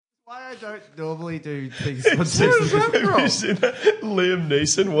Why I don't normally do things on Liam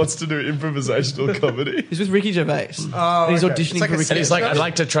Neeson wants to do improvisational comedy. He's with Ricky Gervais. Oh, and he's okay. auditioning It's like for a Ricky. And he's like, I'd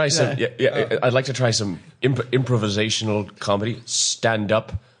like to try some. Yeah. I'd like to try some improvisational comedy, stand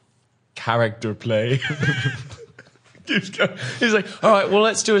up, character play. Keeps going. He's like, all right, well,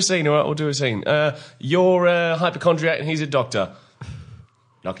 let's do a scene. All right, we'll do a scene. You're a hypochondriac and he's a doctor.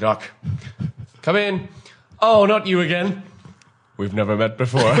 Knock, knock. Come in. Oh, not you again. We've never met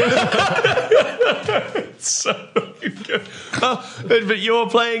before. So good. Oh, but you're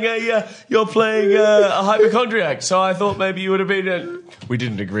playing a hypochondriac. So I thought maybe you would have been. We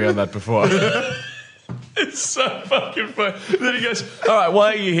didn't agree on that before. It's so fucking funny. Then he goes, "All right,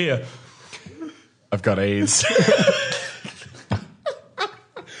 why are you here?" I've got AIDS.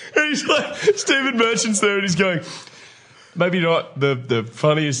 And he's like, Stephen Merchant's there, and he's going, maybe not the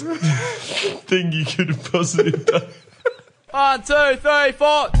funniest thing you could have possibly done. 1, 2, 3,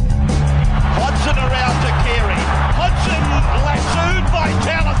 4. Hodgson around to Carey. Hodgson lassoed by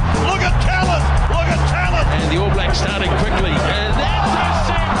Talent. Look at Talent. Look at Talent. And the All Blacks starting quickly. And that's a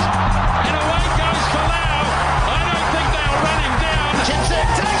set. And away goes Falau. I don't think they'll run him down. Gibson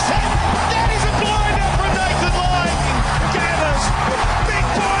takes it. That is a blinder from Nathan Lyon. Gathers. Big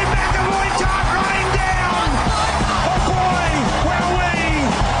boy McAvoy can't run him down. Oh boy, well we.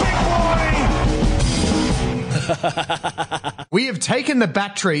 We have taken the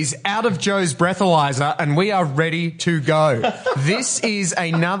batteries out of Joe's breathalyzer and we are ready to go. This is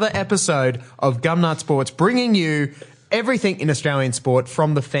another episode of Gumnut Sports, bringing you everything in Australian sport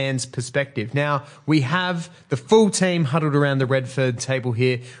from the fans' perspective. Now, we have the full team huddled around the Redford table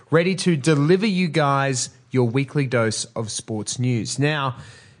here, ready to deliver you guys your weekly dose of sports news. Now,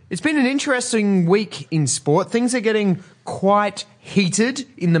 it's been an interesting week in sport. Things are getting quite heated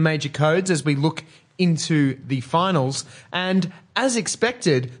in the major codes as we look into the finals, and as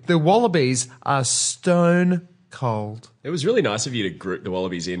expected, the Wallabies are stone cold. It was really nice of you to group the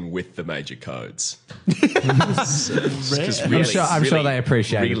Wallabies in with the major codes. I'm sure they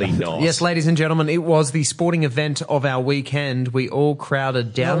appreciate it. Really not. Yes, ladies and gentlemen, it was the sporting event of our weekend. We all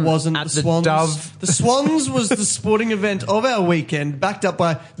crowded down That wasn't at the Swans. Dove. The Swans was the sporting event of our weekend, backed up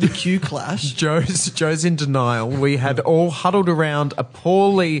by the Q Clash. Joe's in denial. We had all huddled around a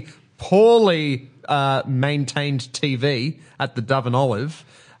poorly maintained TV at the Dove and Olive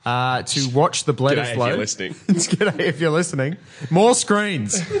to watch the Bledisloe. G'day if you're listening. G'day if you're listening. More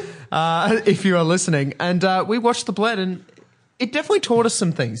screens if you are listening. And we watched the Bled, and it definitely taught us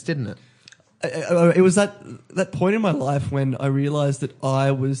some things, didn't it? It was that point in my life when I realised that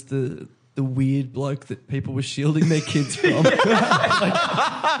I was the weird bloke that people were shielding their kids from. When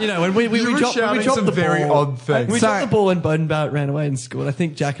we dropped some the very ball, odd things. We dropped the ball and Bowden Barrett ran away in school. And I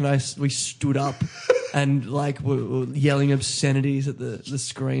think Jack and I, we stood up and were yelling obscenities at the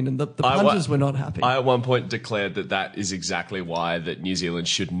screen, and the punters were not happy. I at one point declared that is exactly why that New Zealand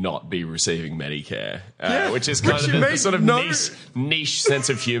should not be receiving Medicare, which is kind of the sort of niche sense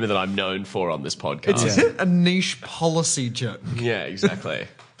of humour that I'm known for on this podcast. It's a niche policy joke. Yeah, exactly.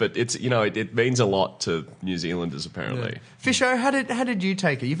 But it's it means a lot to New Zealanders apparently. Fisho, how did you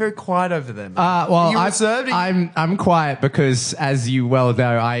take it? You're very quiet over there. I'm quiet because, as you well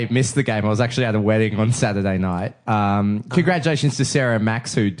know, I missed the game. I was actually at a wedding on Saturday night. Congratulations to Sarah and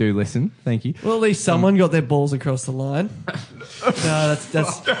Max who do listen. Thank you. Well, at least someone got their balls across the line. No,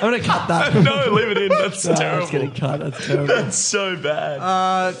 that's. I'm going to cut that. No, leave it in. That's terrible. It's getting cut. That's terrible. That's so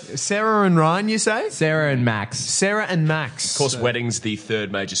bad. Sarah and Ryan, you say? Sarah and Max. Sarah and Max. Of course, wedding's the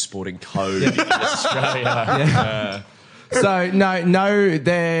third major sporting code in Australia. So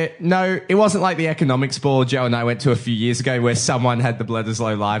it wasn't like the economics ball Joe and I went to a few years ago where someone had the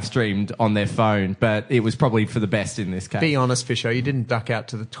Bledisloe live streamed on their phone, but it was probably for the best in this case. Be honest, Fisho, you didn't duck out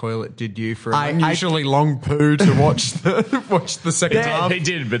to the toilet, did you, for an unusually long poo to watch the second half? He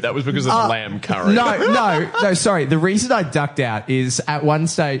did, but that was because of the lamb curry. No, sorry. The reason I ducked out is at one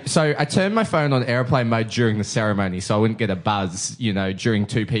stage, so I turned my phone on airplane mode during the ceremony so I wouldn't get a buzz, during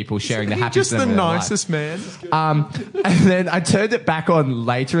two people sharing the happiness just of the their life. nicest man. And then I turned it back on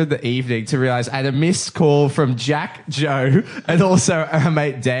later in the evening to realise I had a missed call from Jack, Joe, and also our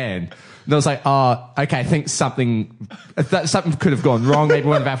mate Dan. And I was like, oh, okay, I think something could have gone wrong. Maybe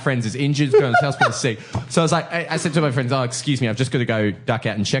one of our friends is injured, going to the hospital sick. So I was like, I said to my friends, oh, excuse me, I've just got to go duck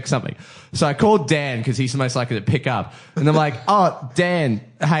out and check something. So I called Dan because he's the most likely to pick up. And I'm like, oh, Dan,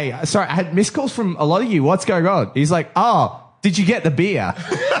 hey, sorry, I had missed calls from a lot of you. What's going on? He's like, oh, did you get the beer?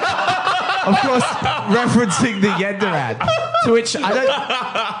 Of course, referencing the Yender ad. To which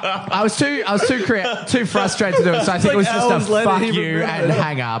I was too frustrated to do it, so I think it was just hours a later, fuck he you remembered. and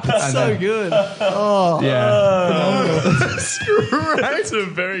hang up. And So then- good. Oh, Yeah. That's a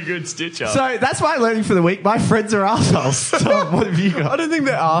very good stitch up. So that's my learning for the week. My friends are assholes. Tom, what have you I got? don't think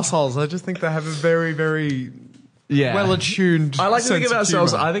they're assholes. I just think they have a very, very Yeah. well attuned. I like to think of sense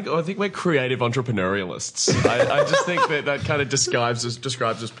ourselves. humour. I think we're creative entrepreneurialists. I just think that kind of describes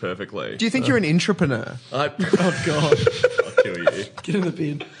us perfectly. Do you think you're an intrapreneur? oh God. I'll kill you. Get in the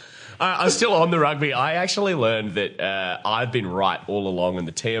bin. I'm still on the rugby. I actually learned that I've been right all along and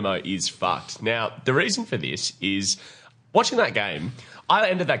the TMO is fucked. Now, the reason for this is watching that game. I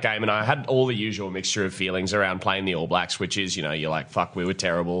ended that game and I had all the usual mixture of feelings around playing the All Blacks, which is, you know, you're like, fuck, we were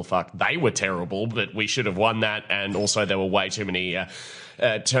terrible. Fuck, they were terrible, but we should have won that. And also there were way too many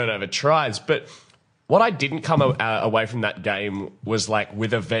turnover tries. But what I didn't come away from that game was like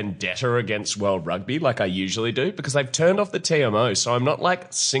with a vendetta against World Rugby like I usually do, because they've turned off the TMO. So I'm not like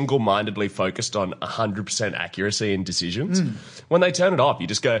single-mindedly focused on 100% accuracy in decisions. When they turn it off, you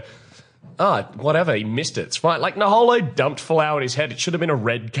just go, oh, whatever, he missed it. It's fine. Like Naholo dumped Folau in his head. It should have been a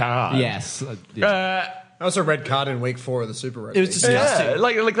red card. Yes. That was a red card in week 4 of the Super Rugby. It was disgusting. Yeah,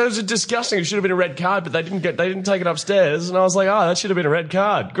 like that was disgusting. It should have been a red card, but they didn't take it upstairs, and I was like, oh, that should have been a red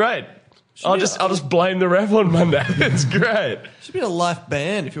card. Great. I'll just blame the ref on Monday. It's great. Should be a life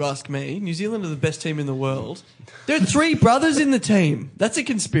ban, if you ask me. New Zealand are the best team in the world. There are 3 brothers in the team. That's a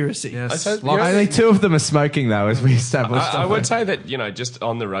conspiracy. Yes. Only 2 of them are smoking, though, as we established. I would say that, you know, just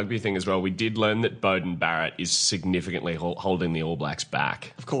on the rugby thing as well, we did learn that Bowden Barrett is significantly holding the All Blacks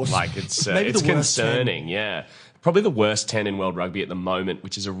back. Of course. Like, it's Maybe it's the worst 10. concerning, yeah. Probably the worst 10 in world rugby at the moment,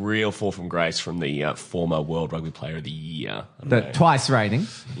 which is a real fall from grace from the former World Rugby Player of the Year. The twice rating.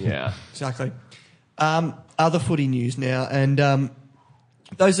 Yeah. Exactly. Other footy news now, and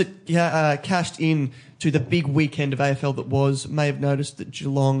those that cashed in to the big weekend of AFL that was may have noticed that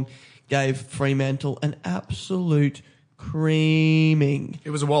Geelong gave Fremantle an absolute creaming. It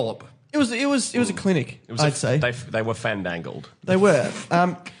was a wallop. It was a clinic. I'd say They were fandangled. they were.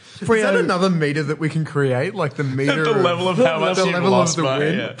 Is that Freo, another meter that we can create? Like the meter The level of how much the you've level lost of the by,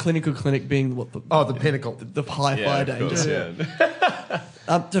 win? yeah. clinical clinic being what The pinnacle. the high Yeah, fire of course, danger. yeah.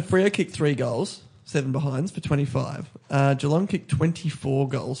 So Freo kicked 3 goals, 7 behinds for 25. Geelong kicked 24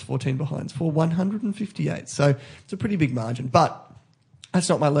 goals, 14 behinds for 158. So it's a pretty big margin. But that's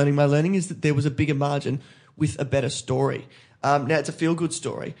not my learning. My learning is that there was a bigger margin with a better story. Now, it's a feel-good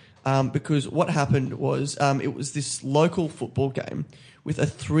story because what happened was it was this local football game with a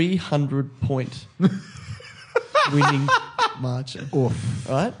 300-point winning margin. Oof.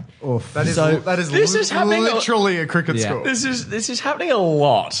 Right? Oof. That is This is happening- literally a cricket Yeah. score. This is happening a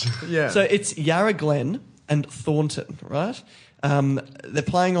lot. Yeah. So it's Yarra Glen and Thornton, right? They're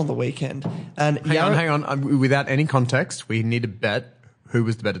playing on the weekend. And hang on. Without any context, we need to bet who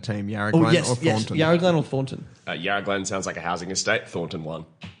was the better team, Yarra Glen or Thornton. Yarra Glen or Thornton. Yarra Glen sounds like a housing estate. Thornton won.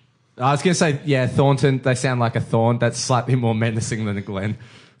 I was going to say, yeah, Thornton. They sound like a thorn. That's slightly more menacing than a glen.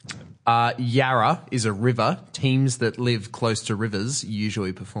 Yarra is a river. Teams that live close to rivers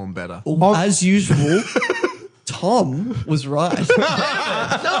usually perform better. As usual, Tom was right.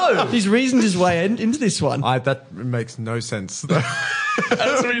 No! He's reasoned his way into this one. That makes no sense.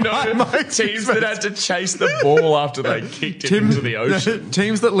 As we know, teams that had to chase the ball after they kicked it into the ocean.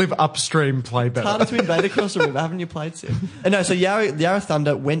 Teams that live upstream play better. Harder to invade across the river, haven't you played, Sim? No, so Yarra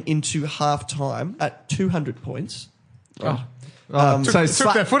Thunder went into half-time at 200 points. Right.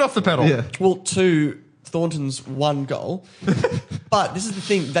 Took their foot off the pedal. Yeah. Well, to Thornton's 1 goal. But this is the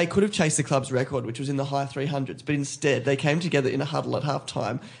thing, they could have chased the club's record, which was in the high 300s, but instead they came together in a huddle at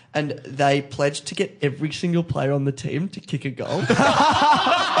half-time and they pledged to get every single player on the team to kick a goal.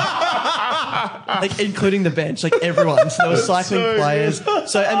 Like, including the bench, like everyone. So they were cycling players.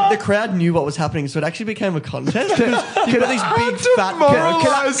 So, and the crowd knew what was happening, so it actually became a contest. Because you've got these big fat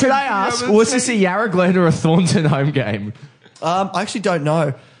guys. Can I ask, was this a Yarra Glen or a Thornton home game? I actually don't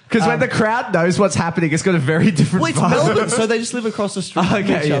know. Because when the crowd knows what's happening, it's got a very different Well, it's vibe. Melbourne, so they just live across the street from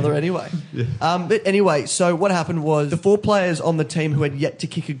Okay, each yeah. other anyway. But anyway, so what happened was the 4 players on the team who had yet to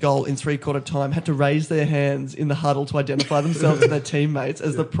kick a goal in three-quarter time had to raise their hands in the huddle to identify themselves and their teammates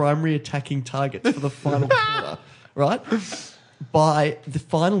as the primary attacking targets for the final quarter, right? By the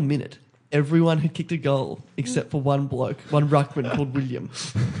final minute, everyone had kicked a goal except for one bloke, one ruckman called William,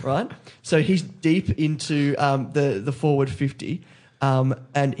 right? So he's deep into the forward 50.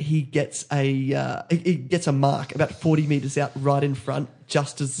 And he gets a mark about 40 metres out right in front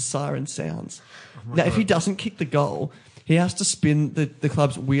just as the siren sounds. Now, if he doesn't kick the goal, he has to spin the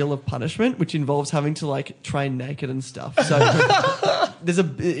club's wheel of punishment, which involves having to, like, train naked and stuff. So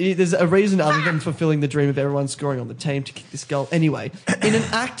there's a reason other than fulfilling the dream of everyone scoring on the team to kick this goal. Anyway, in an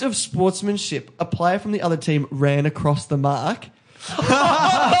act of sportsmanship, a player from the other team ran across the mark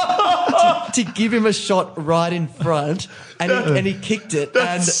to give him a shot right in front, and he kicked it.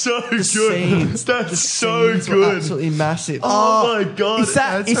 That's and so the good. Scenes, That's the so scenes were good. absolutely massive. Oh my god! Is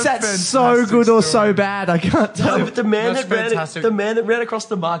that That's a so fantastic good or story. so bad? I can't tell. No, but the man That's that ran fantastic. the man that ran across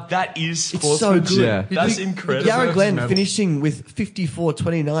the mark, that is It's so sportsmanship. good. Yeah. That's incredible. Yarra Glen medal. finishing with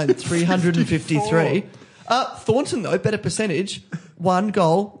 54-29, 353. Thornton, though, better percentage. 1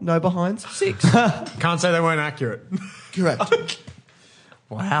 goal, no behinds, 6. Can't say they weren't accurate. Correct.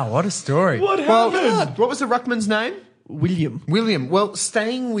 Wow, what a story. What Well, happened? what was the ruckman's name? William. William. Well,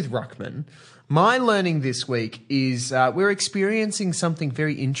 staying with ruckman, my learning this week is we're experiencing something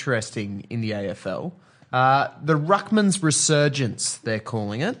very interesting in the AFL. The ruckman's resurgence, they're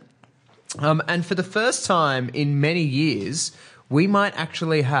calling it. And for the first time in many years, we might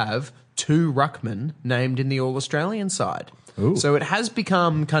actually have 2 ruckmen named in the All-Australian side. So it has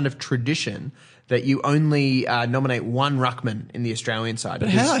become kind of tradition that you only nominate 1 ruckman in the Australian side. But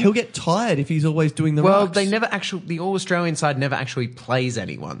because- how? He'll get tired if he's always doing the Well, rucks. the All-Australian side never actually plays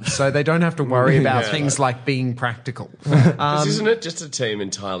anyone, so they don't have to worry about things like being practical. 'Cause isn't it just a team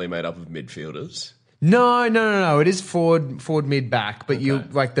entirely made up of midfielders? No. It is forward mid back, but you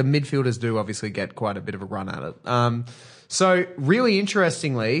like the midfielders do obviously get quite a bit of a run at it. So really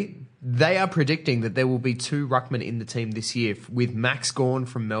interestingly, they are predicting that there will be 2 ruckmen in the team this year, with Max Gawn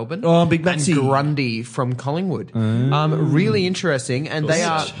from Melbourne, Oh, Big and Maxi. Grundy from Collingwood. Really interesting, and they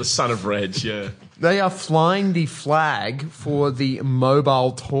are the son of Reg. Yeah. They are flying the flag for the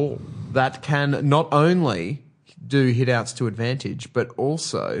mobile tall that can not only do hit-outs to advantage, but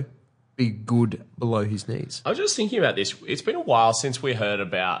also be good below his knees. I was just thinking about this. It's been a while since we heard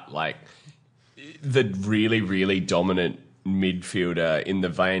about like the really, really dominant midfielder in the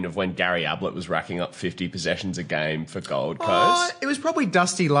vein of when Gary Ablett was racking up 50 possessions a game for Gold Coast. It was probably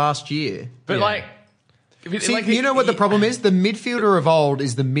Dusty last year. But like, if it- See, like, you know what the problem is? The midfielder of old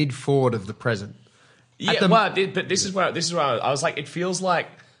is the mid-forward of the present. Yeah, the- but this is where I was like, it feels like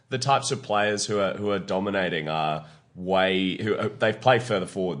the types of players who are dominating are they've played further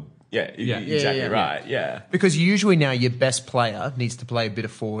forward. Yeah, exactly yeah. right. Yeah. Because usually now your best player needs to play a bit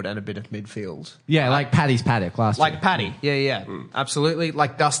of forward and a bit of midfield. Yeah, like Paddy's Paddock last year. Like Paddy. Yeah. Absolutely.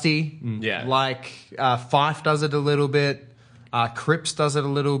 Like Dusty. Yeah. Like Fife does it a little bit. Cripps does it a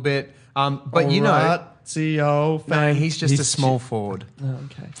little bit. But you know... CEO No, he's just a small forward.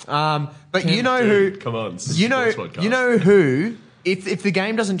 Okay. But you know who... Come on. This is You a know, sports podcast. you know who... If the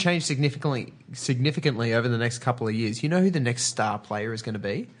game doesn't change significantly over the next couple of years, you know who the next star player is going to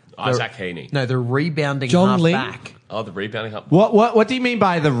be? Isaac Heaney. No, the rebounding John Ling? halfback. Oh, the rebounding up. What do you mean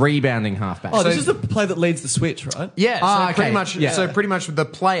by the rebounding halfback? Oh, this is the play that leads the switch, right? Yeah, Ah, so okay. pretty much. Yeah. So pretty much the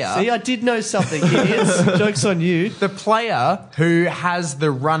player. See, I did know something. Idiots. Joke's on you. The player who has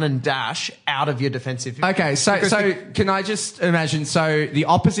the run and dash out of your defensive. Okay, so Because can I just imagine? So the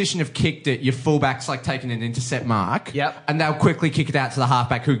opposition have kicked it. Your fullback's like taking an intercept mark. Yep. And they'll quickly kick it out to the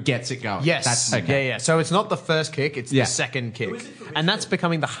halfback who gets it going. Yes. That's okay. Yeah. So it's not the first kick; it's Yeah. the second kick, and that's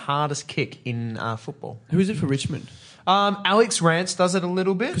becoming the hardest kick in football. Who is it for Richmond? Alex Rance does it a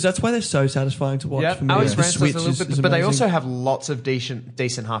little bit. Because that's why they're so satisfying to watch. Yep, for me. Alex The Rance does switch it a little is bit, but they amazing. also have lots of decent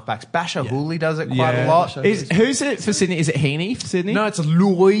halfbacks. Basher Hooley does it quite a Yeah. lot. Who's it for Sydney? Is it Heaney for Sydney? No, it's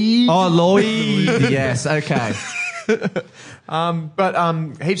Lloyd. Oh, Lloyd. Yes. Okay.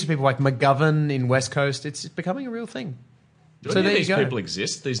 But heaps of people like McGovern in West Coast. It's becoming a real thing. Do So any of there you these go. people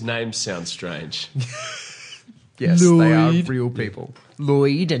exist? These names sound strange. Yes, they are Lloyd. real people.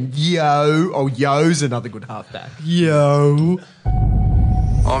 Lloyd and Yo. Oh, Yo's another good halfback. Yo.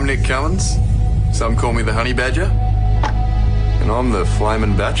 I'm Nick Cummins. Some call me the Honey Badger. And I'm the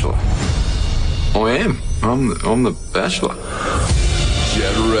Flamin' Bachelor. I am. I'm the Bachelor.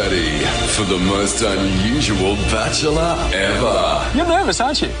 Get ready for the most unusual bachelor ever. You're nervous,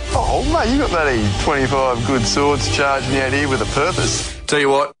 aren't you? Oh, mate, you got bloody 25 good swords charging out here with a purpose. Tell you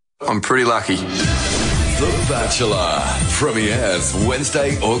what, I'm pretty lucky. The Bachelor premieres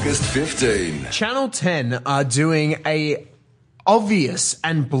Wednesday, August 15. Channel 10 are doing a obvious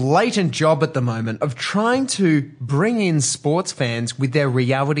and blatant job at the moment of trying to bring in sports fans with their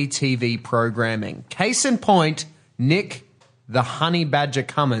reality TV programming. Case in point, Nick the Honey Badger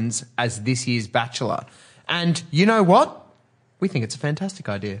Cummins as this year's Bachelor. And you know what? We think it's a fantastic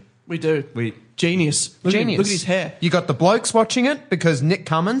idea. We do. Genius. Look Genius. At his hair. You got the blokes watching it because Nick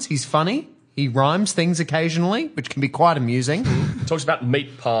Cummins, he's funny. He rhymes things occasionally, which can be quite amusing. Talks about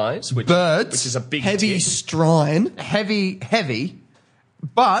meat pies, which Birds. is a big Heavy tick. strine. Heavy,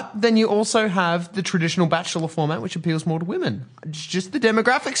 But then you also have the traditional bachelor format, which appeals more to women. It's just the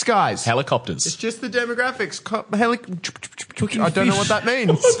demographics, guys. Helicopters. It's just the demographics. I don't know what that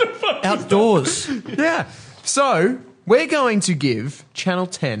means. Outdoors. Yeah. So we're going to give Channel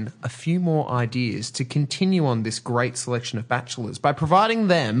 10 a few more ideas to continue on this great selection of bachelors by providing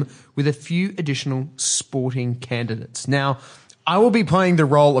them with a few additional sporting candidates. Now, I will be playing the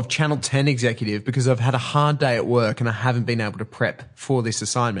role of Channel 10 executive because I've had a hard day at work and I haven't been able to prep for this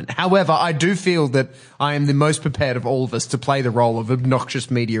assignment. However, I do feel that I am the most prepared of all of us to play the role of obnoxious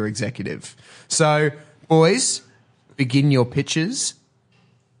media executive. So, boys, begin your pitches,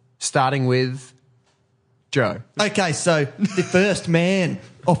 starting with Joe. Okay, so the first man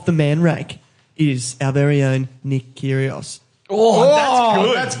off the man rank is our very own Nick Kyrgios. Oh, that's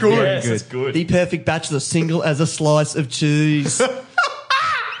good. That's good. Yes, that's good. The perfect bachelor, single as a slice of cheese.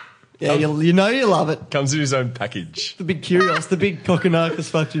 Yeah, you know you love it. Comes in his own package. The big Kyrgios, the big Kokonakis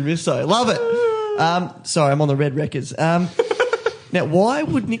fucking miso. Love it. Sorry, I'm on the red records. Now, why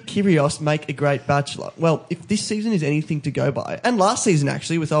would Nick Kyrgios make a great bachelor? Well, if this season is anything to go by, and last season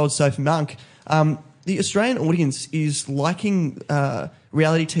actually with old Sophie Monk, the Australian audience is liking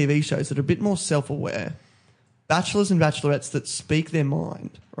reality TV shows that are a bit more self-aware. Bachelors and bachelorettes that speak their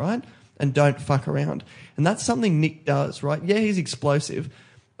mind, right? And don't fuck around. And that's something Nick does, right? Yeah, he's explosive,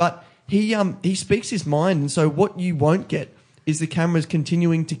 but he speaks his mind. And so what you won't get is the cameras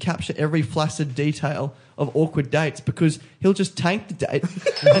continuing to capture every flaccid detail of awkward dates because he'll just tank the date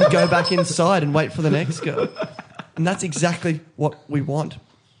and go back inside and wait for the next girl. And that's exactly what we want.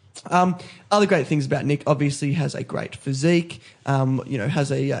 Other great things about Nick, obviously, he has a great physique,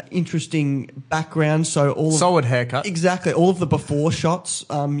 has a interesting background. So all Solid haircut. Exactly. All of the before shots,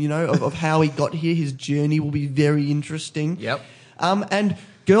 of how he got here, his journey will be very interesting. Yep. And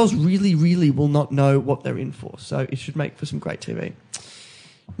girls really, really will not know what they're in for. So it should make for some great TV.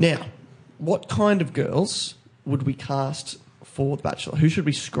 Now, what kind of girls would we cast for The Bachelor? Who should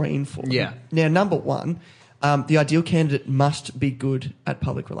we screen for? Yeah. Now, number one, the ideal candidate must be good at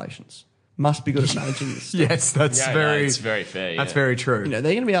public relations. Must be good at managing this stuff. Yes, that's it's very fair. That's very true. They're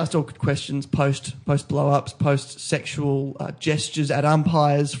going to be asked awkward questions post blow-ups, post-sexual gestures at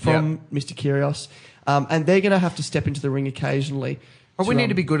umpires from Mr. Kyrgios. And they're going to have to step into the ring occasionally. But we need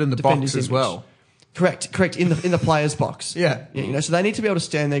to be good in the defend box his as image. well. Correct. In the players' box. Yeah. So they need to be able to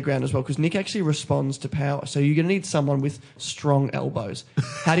stand their ground as well because Nick actually responds to power. So you're going to need someone with strong elbows.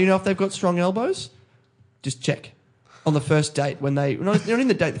 How do you know if they've got strong elbows? Just check. On the first date when they... Not in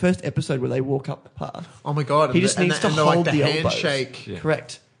the date, the first episode where they walk up the path. Oh my God. He just needs to hold the elbows. handshake. Yeah.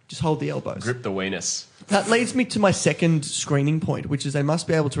 Correct. Just hold the elbows. Grip the weenus. That leads me to my second screening point, which is they must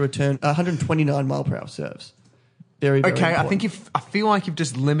be able to return 129 mile per hour serves. Very, very Okay, important. I feel like you've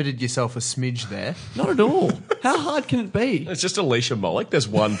just limited yourself a smidge there. Not at all. How hard can it be? It's just Alicia Molik. There's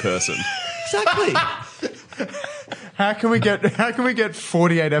one person. Exactly. How can we get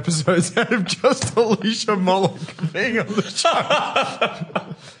 48 episodes out of just Alicia Molik being on the show?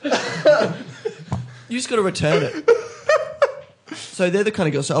 You just got to return it. So they're the kind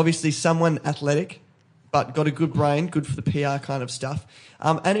of girls. So obviously someone athletic, but got a good brain, good for the PR kind of stuff.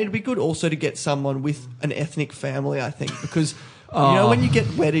 And it'd be good also to get someone with an ethnic family, I think, because when you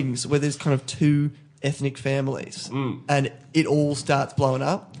get weddings where there's kind of two ethnic families and it all starts blowing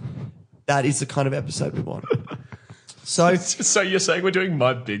up, that is the kind of episode we want. So you're saying we're doing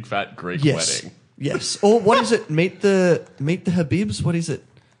My Big Fat Greek Wedding? Yes. Or what is it? Meet the Habibs. What is it?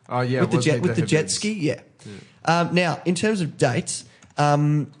 Oh yeah, with the jet ski. Yeah. Now, in terms of dates,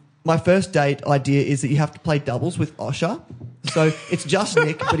 my first date idea is that you have to play doubles with Osher. So it's just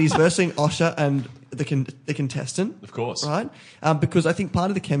Nick, but he's versing Osher and the contestant. Of course. Right? Because I think part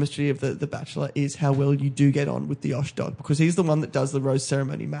of the chemistry of the Bachelor is how well you do get on with the Osh dog, because he's the one that does the rose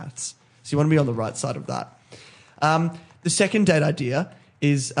ceremony maths. So you want to be on the right side of that. The second date idea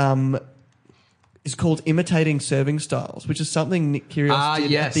is called imitating serving styles, which is something Nick Kyrgios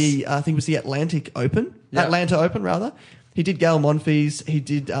did at the I think it was the Atlanta Open, rather. He did Gail Monfils, he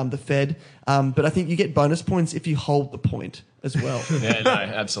did the Fed, but I think you get bonus points if you hold the point as well. Yeah, no,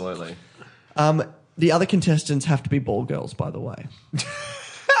 absolutely. The other contestants have to be ball girls, by the way.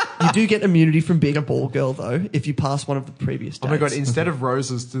 You do get immunity from being a ball girl, though, if you pass one of the previous dates. Oh my God, instead of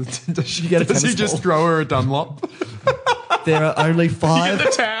roses, does You get a he tennis just ball. throw her a Dunlop? There are only 5 The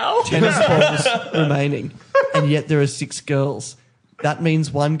towel. tennis balls remaining, and yet there are 6 girls. That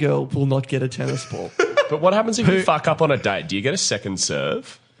means one girl will not get a tennis ball. But what happens if you fuck up on a date? Do you get a second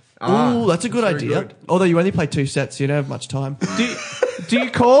serve? Ooh, that's a good very idea. good. Although you only play 2 sets, so you don't have much time.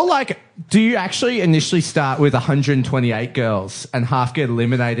 Do you actually initially start with 128 girls and half get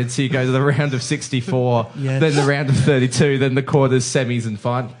eliminated, so you go to the round of 64, Yes. then the round of 32, then the quarters, semis, and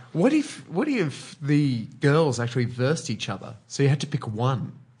final? What if the girls actually versed each other? So you had to pick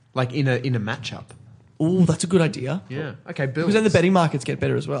one, like in a matchup. Oh, that's a good idea. Yeah. Okay, Bill. Because then the betting markets get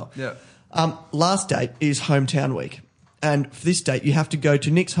better as well. Yeah. Last date is hometown week. And for this date, you have to go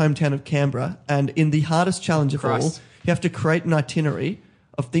to Nick's hometown of Canberra. And in the hardest challenge of all, Christ. you have to create an itinerary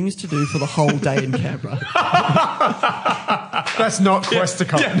of things to do for the whole day in Canberra. That's not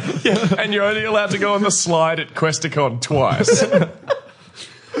Questacon. Yeah, and you're only allowed to go on the slide at Questacon twice.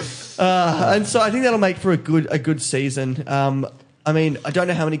 And so I think that'll make for a good season. I mean, I don't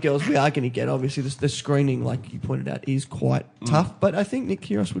know how many girls we are going to get. Obviously, the screening, like you pointed out, is quite tough. But I think Nick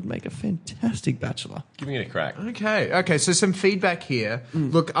Kyrgios would make a fantastic bachelor. Giving it a crack. Okay. So some feedback here.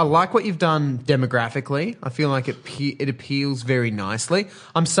 Look, I like what you've done demographically. I feel like it appeals very nicely.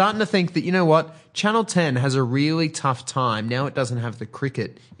 I'm starting to think that, you know what, Channel 10 has a really tough time. Now it doesn't have the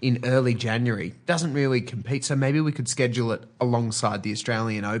cricket in early January. Doesn't really compete. So maybe we could schedule it alongside the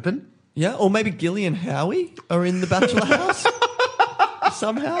Australian Open. Yeah, or maybe Gilly and Howie are in the bachelor house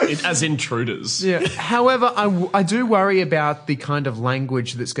somehow. As intruders. Yeah. However, I do worry about the kind of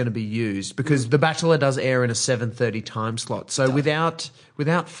language that's going to be used because The Bachelor does air in a 7:30 time slot. So without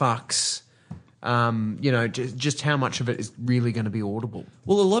fucks, just how much of it is really going to be audible?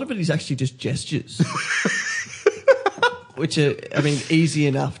 Well, a lot of it is actually just gestures, which are, I mean, easy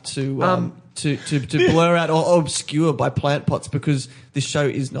enough to blur out or obscure by plant pots because this show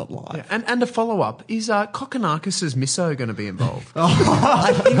is not live. Yeah. And a follow-up, is Kokonakis' Misso going to be involved?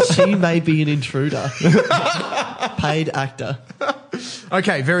 I think she may be an intruder, paid actor.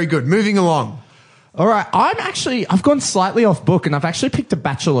 Okay, very good. Moving along. All right, I've gone slightly off book and I've actually picked a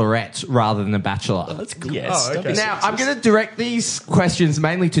bachelorette rather than a bachelor. That's good. Yes. Oh, okay. don't be Now, sexist. I'm going to direct these questions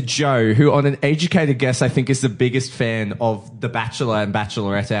mainly to Joe, who, on an educated guess, I think is the biggest fan of The Bachelor and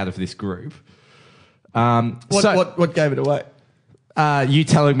Bachelorette out of this group. What gave it away? You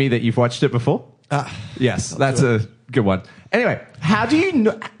telling me that you've watched it before? Yes, that's a good one. Anyway, how do you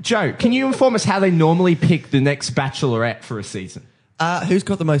know, Joe, can you inform us how they normally pick the next Bachelorette for a season? Who's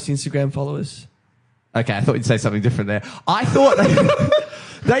got the most Instagram followers? Okay, I thought you'd say something different there. I thought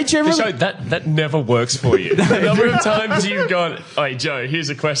they generally... So that never works for you. The number of times you've gone, "Hey Joe, here's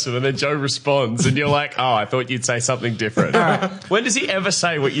a question," and then Joe responds, and you're like, "Oh, I thought you'd say something different." When does he ever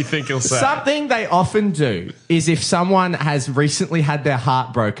say what you think he'll say? Something they often do is if someone has recently had their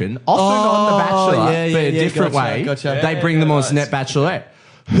heart broken, often on The Bachelor, yeah, but a yeah, different gotcha, way, gotcha. they bring them on to Net Bachelorette.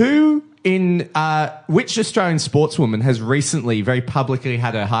 Which Australian sportswoman has recently very publicly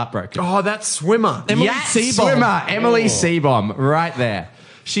had her heart broken? Oh, that swimmer. Emily Yes, Seebohm. swimmer, Emily Seebohm, right there.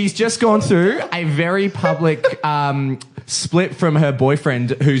 She's just gone through a very public split from her boyfriend,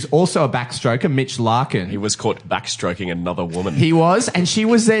 who's also a backstroker, Mitch Larkin. He was caught backstroking another woman. He was, and she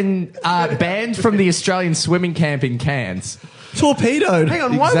was then banned from the Australian swimming camp in Cairns. Torpedoed. Hang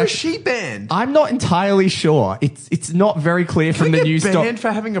on, why Exact- was she banned? I'm not entirely sure. It's not very clear from Can the we news get stock. banned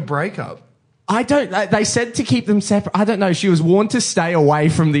for having a breakup? I don't. They said to keep them separate. I don't know. She was warned to stay away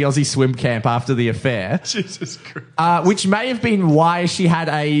from the Aussie swim camp after the affair, Jesus Christ. which may have been why she had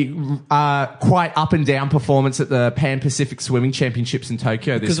a quite up and down performance at the Pan Pacific Swimming Championships in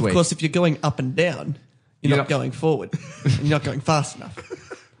Tokyo this Because, of week. course, if you're going up and down, you're not going forward. And you're not going fast enough.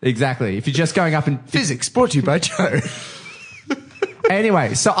 Exactly. If you're just going up and Physics, brought to you by Joe.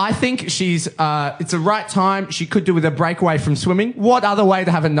 Anyway, so I think she's it's a right time. She could do with a breakaway from swimming. What other way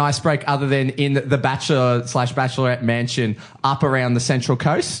to have a nice break other than in the Bachelor/Bachelorette mansion up around the Central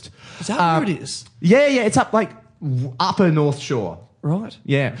Coast? Is that where it is? Yeah, it's up like upper North Shore. Right.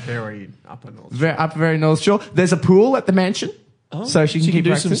 Yeah, Very upper north. very North Shore. There's a pool at the mansion, so she can So you keep can do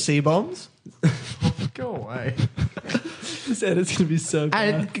some practicing. sea bombs? Go away. Said it's going to be so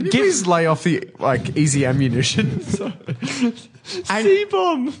bad. And Can you please lay off the easy ammunition?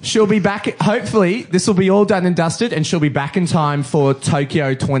 C-bomb. she'll be back. Hopefully, this will be all done and dusted, and she'll be back in time for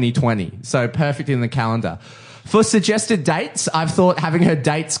Tokyo 2020. So perfect in the calendar. For suggested dates, I've thought having her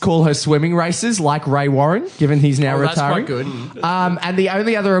dates call her swimming races like Ray Warren, given he's now That's retiring. quite good. And the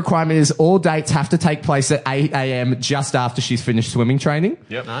only other requirement is all dates have to take place at 8 a.m. just after she's finished swimming training.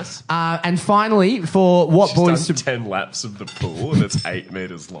 Yep. Nice. And finally, for what She's boys done to... 10 laps of the pool and it's 8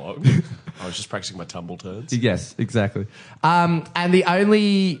 meters long. I was just practicing my tumble turns. Yes, exactly. And the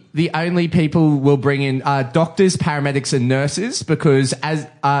only people we'll bring in are doctors, paramedics, and nurses, because as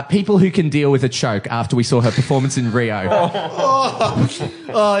people who can deal with a choke after we saw her performance in Rio.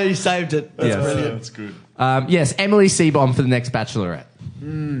 Oh, you saved it. That's Yes. brilliant. That's good. Yes, Emily Seebohm for the next Bachelorette.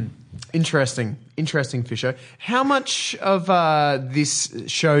 Interesting, Fisher. How much of this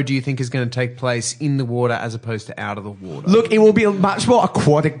show do you think is going to take place in the water as opposed to out of the water? Look, it will be much more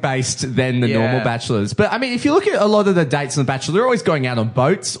aquatic based than the normal Bachelors. But I mean, if you look at a lot of the dates on The Bachelor, they're always going out on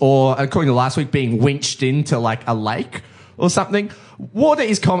boats or, according to last week, being winched into like a lake or something. Water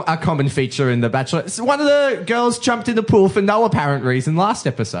is a common feature in The Bachelor. One of the girls jumped in the pool for no apparent reason last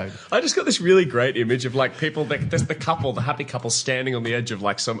episode. I just got this really great image of like people, there's the happy couple standing on the edge of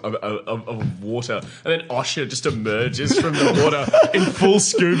like of water, and then Osher just emerges from the water in full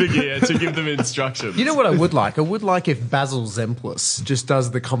scuba gear to give them instructions. You know what I would like? I would like if Basil Zemplis just does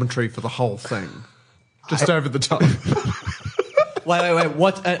the commentary for the whole thing. Just over the top. Wait.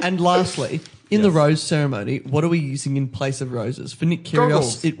 What? And lastly, in the rose ceremony, what are we using in place of roses? For Nick Kyrgios,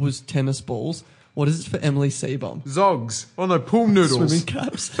 Goggles. it was tennis balls. What is it for Emily Seebohm? Zogs. Oh no, pool noodles. Swimming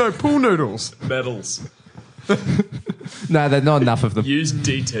caps. No, pool noodles. Medals. No, there's not enough of them. Use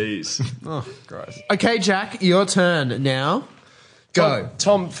DTs. Oh, gross. Okay, Jack, your turn now. Go.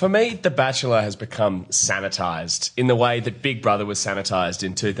 Tom, for me, The Bachelor has become sanitised in the way that Big Brother was sanitised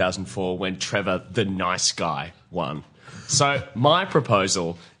in 2004 when Trevor, the nice guy, won. So my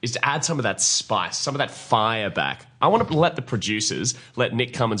proposal is to add some of that spice, some of that fire back. I want to let the producers let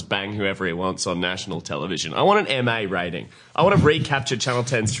Nick Cummins bang whoever he wants on national television. I want an MA rating. I want to recapture Channel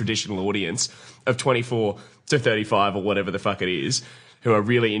 10's traditional audience of 24 to 35 or whatever the fuck it is, who are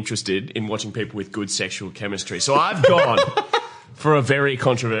really interested in watching people with good sexual chemistry. So I've gone for a very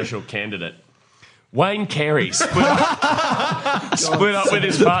controversial candidate. Wayne Carey split up with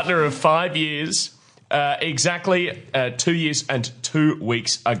his partner of 5 years. Exactly 2 years and 2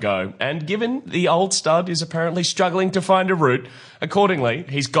 weeks ago. And given the old stud is apparently struggling to find a route, accordingly,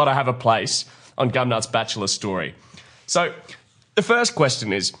 he's got to have a place on Gumnut's Bachelor story. So the first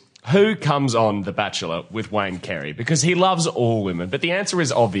question is, who comes on The Bachelor with Wayne Carey? Because he loves all women, but the answer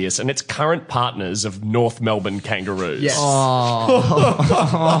is obvious, and it's current partners of North Melbourne Kangaroos. Yes.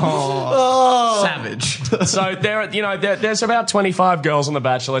 Savage. So there's about 25 girls on The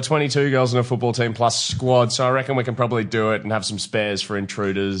Bachelor, 22 girls on a football team plus squad. So I reckon we can probably do it and have some spares for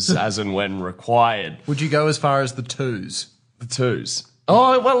intruders as and when required. Would you go as far as the twos? The twos.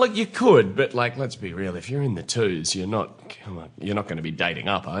 Oh well, look, you could, but like, let's be real. If you're in the twos, you're not going to be dating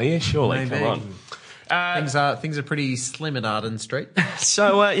up, are you? Surely, Maybe. come on. Things are pretty slim at Arden Street.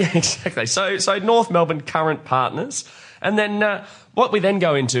 So yeah, exactly. So North Melbourne current partners, and then what we then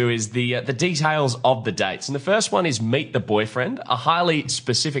go into is the details of the dates. And the first one is meet the boyfriend, a highly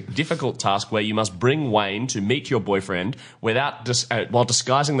specific, difficult task where you must bring Wayne to meet your boyfriend without while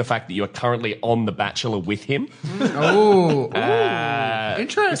disguising the fact that you are currently on The Bachelor with him.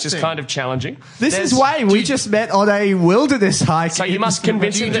 Interesting. Which is kind of challenging. This is Wayne. We just met on a wilderness hike. So you must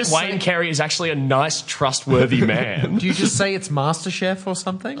convince him that Wayne Carey is actually a nice, trustworthy man. Do you just say it's MasterChef or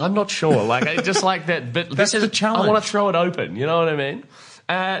something? I'm not sure. Like, I just like that. But That's this is the challenge. I want to throw it open. You know what I mean?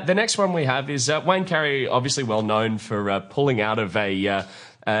 The next one we have is Wayne Carey, obviously well known for pulling out of an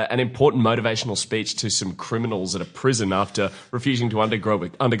important motivational speech to some criminals at a prison after refusing to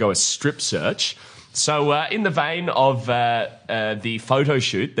undergo a strip search. So in the vein of the photo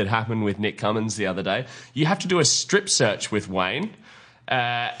shoot that happened with Nick Cummins the other day, you have to do a strip search with Wayne,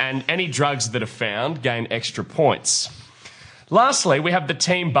 and any drugs that are found gain extra points. Lastly, we have the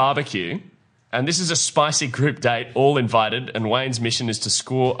team barbecue. And this is a spicy group date, all invited, and Wayne's mission is to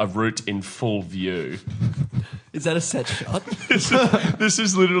score a route in full view. Is that a set shot? This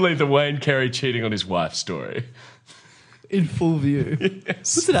is literally the Wayne Carey cheating on his wife story. In full view.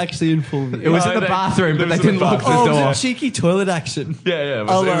 Yes. Was it actually in full view? It was in the bathroom, but they didn't lock the Oh, door. it was a cheeky toilet action. Yeah, it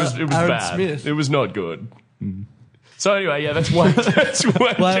Oh, was Aaron bad. Smith. It was not good. So anyway, yeah, that's Wayne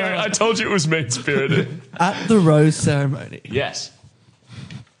Carey. I told you it was mean-spirited. At the rose ceremony, Yes.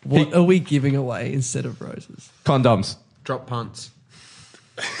 what are we giving away instead of roses? Condoms. Drop punts.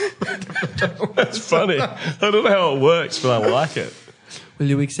 That's funny. I don't know how it works, but I like it. Will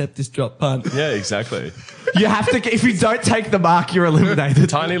you accept this drop punt? Yeah, exactly. You have to. If you don't take the mark, you're eliminated.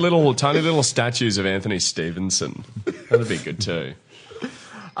 Tiny little statues of Anthony Stevenson. That'd be good too.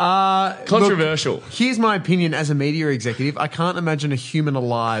 Controversial. Look, here's my opinion as a media executive. I can't imagine a human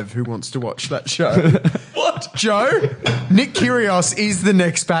alive who wants to watch that show. What? Joe, Nick Kyrgios is the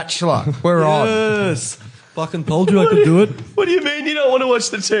next Bachelor. We're on. Yes. Fucking told you I could do it. What do you mean you don't want to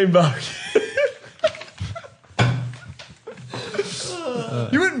watch the team barbecue?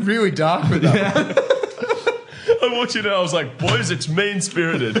 You went really dark with that. I watched it and I was like, boys, it's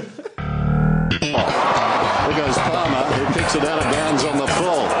mean-spirited. There goes Palmer, who picks it out of bounds on the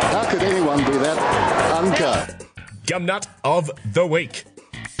full. How could anyone be that uncut? Gumnut of the week.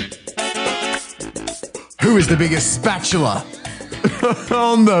 Who is the biggest spatula?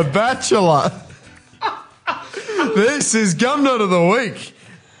 on The Bachelor. This is Gumnut of the Week.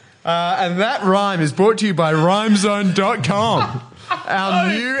 And that rhyme is brought to you by rhymezone.com. Our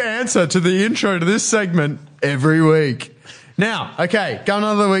new answer to the intro to this segment every week. Now, okay,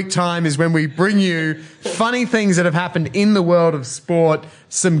 Gumnut of the Week time is when we bring you funny things that have happened in the world of sport.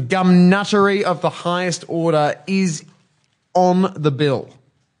 Some gumnuttery of the highest order is on the bill.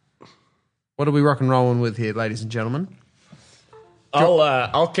 What are we rock and rolling with here, ladies and gentlemen?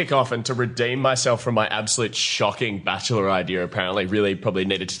 I'll kick off, and to redeem myself from my absolute shocking Bachelor idea, apparently really probably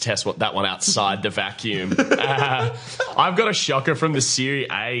needed to test that one outside the vacuum. I've got a shocker from the Serie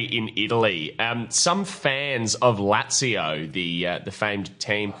A in Italy. Some fans of Lazio, the famed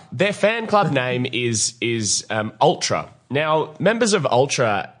team, their fan club name is Ultra. Now, members of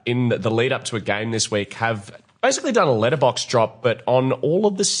Ultra in the lead up to a game this week have basically done a letterbox drop, but on all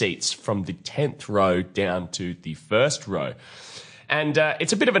of the seats from the 10th row down to the first row. And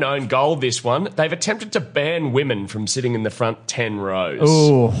it's a bit of an own goal, this one. They've attempted to ban women from sitting in the front 10 rows.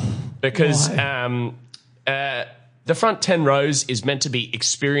 Oh. Because the front 10 rows is meant to be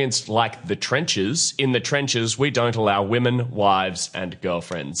experienced like the trenches. In the trenches, we don't allow women, wives, and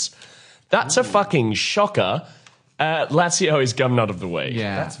girlfriends. That's a fucking shocker. Lazio is Gumnut of the Week.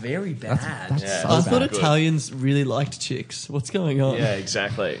 Yeah. That's very bad. I thought Italians really liked chicks. What's going on? Yeah,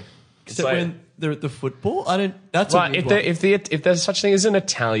 exactly. Except when they're at the football, I don't. That's right. a weird If there's such thing as an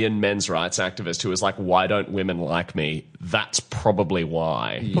Italian men's rights activist who is like, why don't women like me? That's probably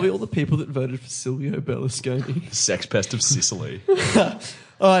why. Probably all the people that voted for Silvio Berlusconi. Sex pest of Sicily.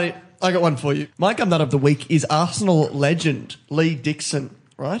 Alrighty, I got one for you. My Gumnut of the Week is Arsenal legend Lee Dixon,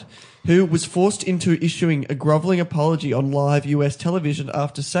 right? Who was forced into issuing a grovelling apology on live US television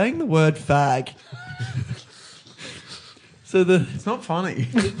after saying the word fag. It's not funny.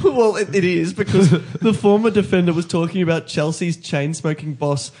 Well, it is, because the former defender was talking about Chelsea's chain-smoking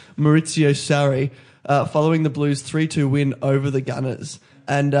boss Maurizio Sarri following the Blues' 3-2 win over the Gunners.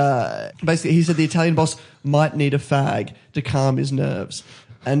 And basically he said the Italian boss might need a fag to calm his nerves.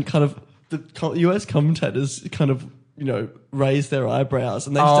 And kind of the US commentators kind of, raised their eyebrows,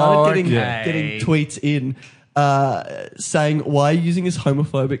 and they started getting tweets in saying, why are you using this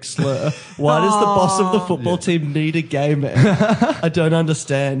homophobic slur? Why does the boss of the football team need a gay man? I don't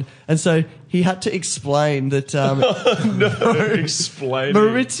understand. And so he had to explain that Explain.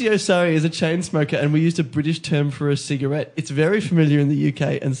 Maurizio Sarri is a chain smoker, and we used a British term for a cigarette. It's very familiar in the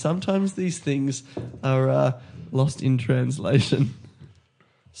UK, and sometimes these things are lost in translation.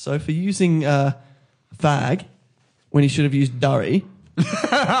 So for using fag when he should have used durry, or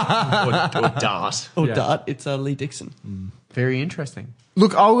dart. or dart, it's Lee Dixon. Very interesting.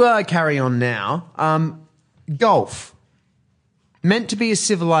 Look, I'll carry on now. Golf. Meant to be a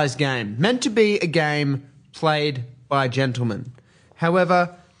civilized game. Meant to be a game played by gentlemen.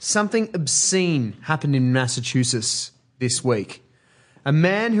 However, something obscene happened in Massachusetts this week. A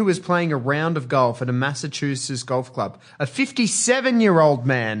man who was playing a round of golf at a Massachusetts golf club, a 57-year-old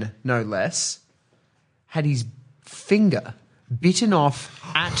man, no less, had his finger bitten off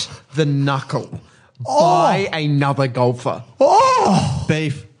at the knuckle by another golfer.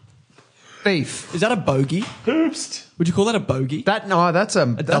 Beef. Beef. Is that a bogey? Oops. Would you call that a bogey? That's a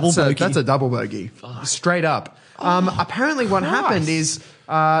double bogey. That's a double bogey. Straight up. Apparently what happened is,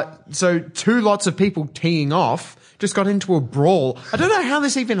 so two lots of people teeing off just got into a brawl. I don't know how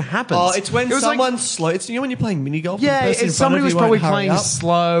this even happens. Oh, it's when It was someone's slow. It's when you're playing mini golf. Yeah, and the person in front somebody of was you probably won't hurry playing up.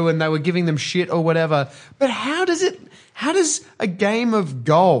 slow and they were giving them shit or whatever. But how does a game of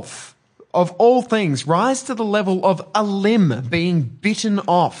golf, of all things, rise to the level of a limb being bitten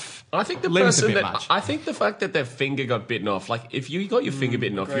off? I think Limb's a bit much. I think the fact that their finger got bitten off, like if you got your finger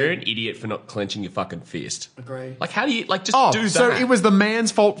bitten off, you're an idiot for not clenching your fucking fist. Agree. Like how do you just do that? So it was the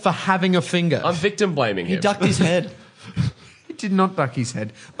man's fault for having a finger. I'm victim blaming He him. ducked his head. He did not duck his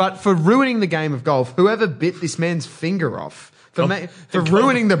head. But for ruining the game of golf, whoever bit this man's finger off, for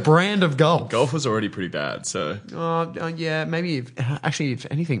ruining the brand of golf. Golf was already pretty bad, so Yeah, maybe if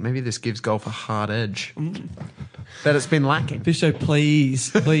anything, maybe this gives golf a hard edge that it's been lacking. Fisho,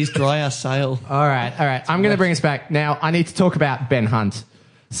 please dry our sail. All right. I'm going to bring us back. Now, I need to talk about Ben Hunt.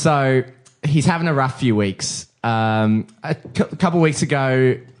 So, he's having a rough few weeks. A couple of weeks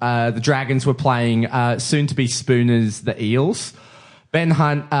ago, the Dragons were playing soon-to-be Spooners, the Eels. Ben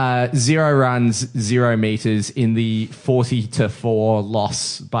Hunt, 0 runs, 0 metres in the 40-4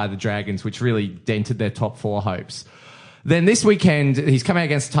 loss by the Dragons, which really dented their top 4 hopes. Then this weekend, he's coming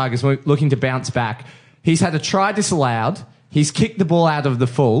against the Tigers, looking to bounce back. He's had a try disallowed. He's kicked the ball out of the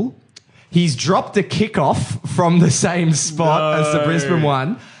full. He's dropped a kickoff from the same spot as the Brisbane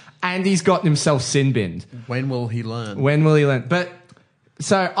one. And he's gotten himself sin binned. When will he learn? When will he learn? But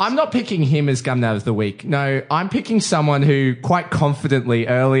So I'm not picking him as Gumnut of the Week. No, I'm picking someone who quite confidently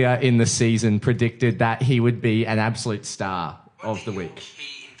earlier in the season predicted that he would be an absolute star of the week.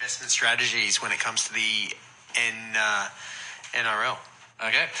 Key investment strategies when it comes to the NRL.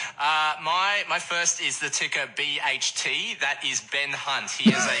 Okay. My first is the ticker BHT. That is Ben Hunt.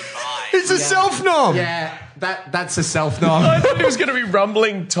 He is a buy. It's a self-nom. Yeah, that's a self-nom. I thought he was going to be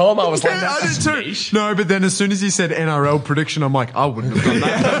rumbling Tom. I was like, Yeah, I that's did too. niche. No, but then as soon as he said NRL prediction, I'm like, I wouldn't have done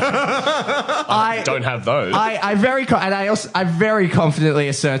that. I don't have those. I very confidently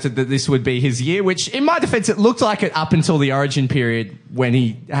asserted that this would be his year, which in my defence, it looked like it up until the Origin period when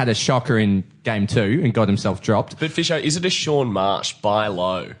he had a shocker in Game 2 and got himself dropped. But Fisher, is it a Sean Marsh buy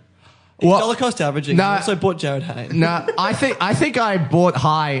low? He's dollar cost averaging. No. He also bought Jared Hayne. No, I think I bought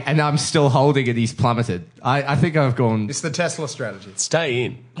high and I'm still holding it. He's plummeted. I think I've gone. It's the Tesla strategy. Stay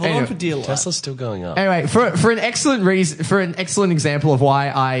in. Hold on for dear life. Tesla's still going up. Anyway, for an excellent reason, for an excellent example of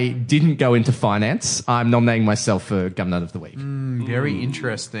why I didn't go into finance, I'm nominating myself for Gumnut of the Week. Very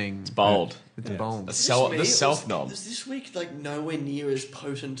interesting. It's bold. It's bold. The self-nom. Was this week like nowhere near as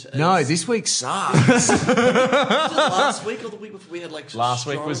potent as... No, this week sucks. Was it last week or the week before we had like... Last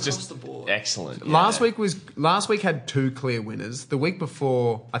week strong was across just the board? excellent. Last week had 2 clear winners. The week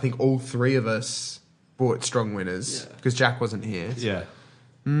before, I think all 3 of us bought strong winners because Jack wasn't here. Yeah.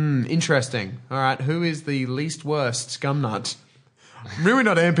 Interesting. All right, who is the least worst Gumnut? I'm really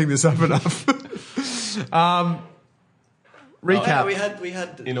not amping this up enough. Recap. We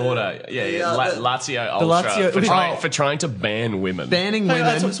had In order. Yeah. Lazio the Ultra Lazio- for trying to ban women. Banning Hey, that's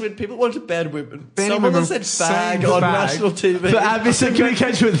women. what's weird. People wanted to ban women. Banning Someone women said saying fag on fag. national TV. For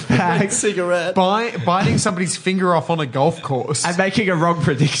miscommunication with fags Cigarette. Biting somebody's finger off on a golf course. and making a wrong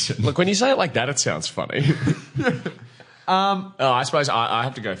prediction. Look, when you say it like that, it sounds funny. I suppose I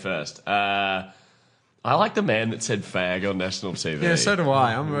have to go first. I like the man that said fag on national TV. Yeah, so do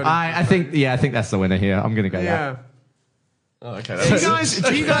I. I'm ready. I think that's the winner here. I'm going to go yeah. that. Oh, okay.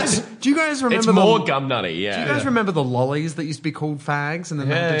 Do you guys remember It's the more gum nutty, yeah. Do you guys remember the lollies that used to be called fags and then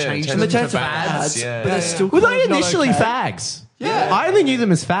they had to change them And to they changed to fads? fads, yeah. but they're still Were they not initially okay. fags? Yeah. I only knew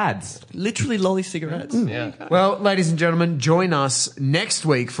them as fads. Literally lolly cigarettes. Yeah. Well, ladies and gentlemen, join us next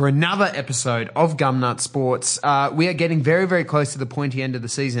week for another episode of Gumnut Sports. We are getting very, very close to the pointy end of the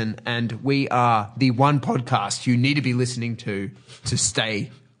season, and we are the one podcast you need to be listening to stay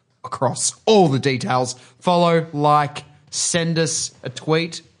across all the details. Follow, like, send us a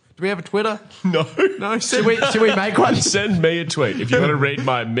tweet. Do we have a Twitter? No. No? Should we make one? Send me a tweet if you want to read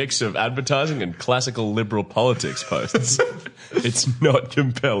my mix of advertising and classical liberal politics posts. It's not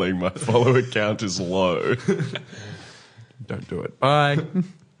compelling. My follower count is low. Don't do it. Bye. Did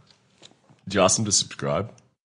you ask them to subscribe?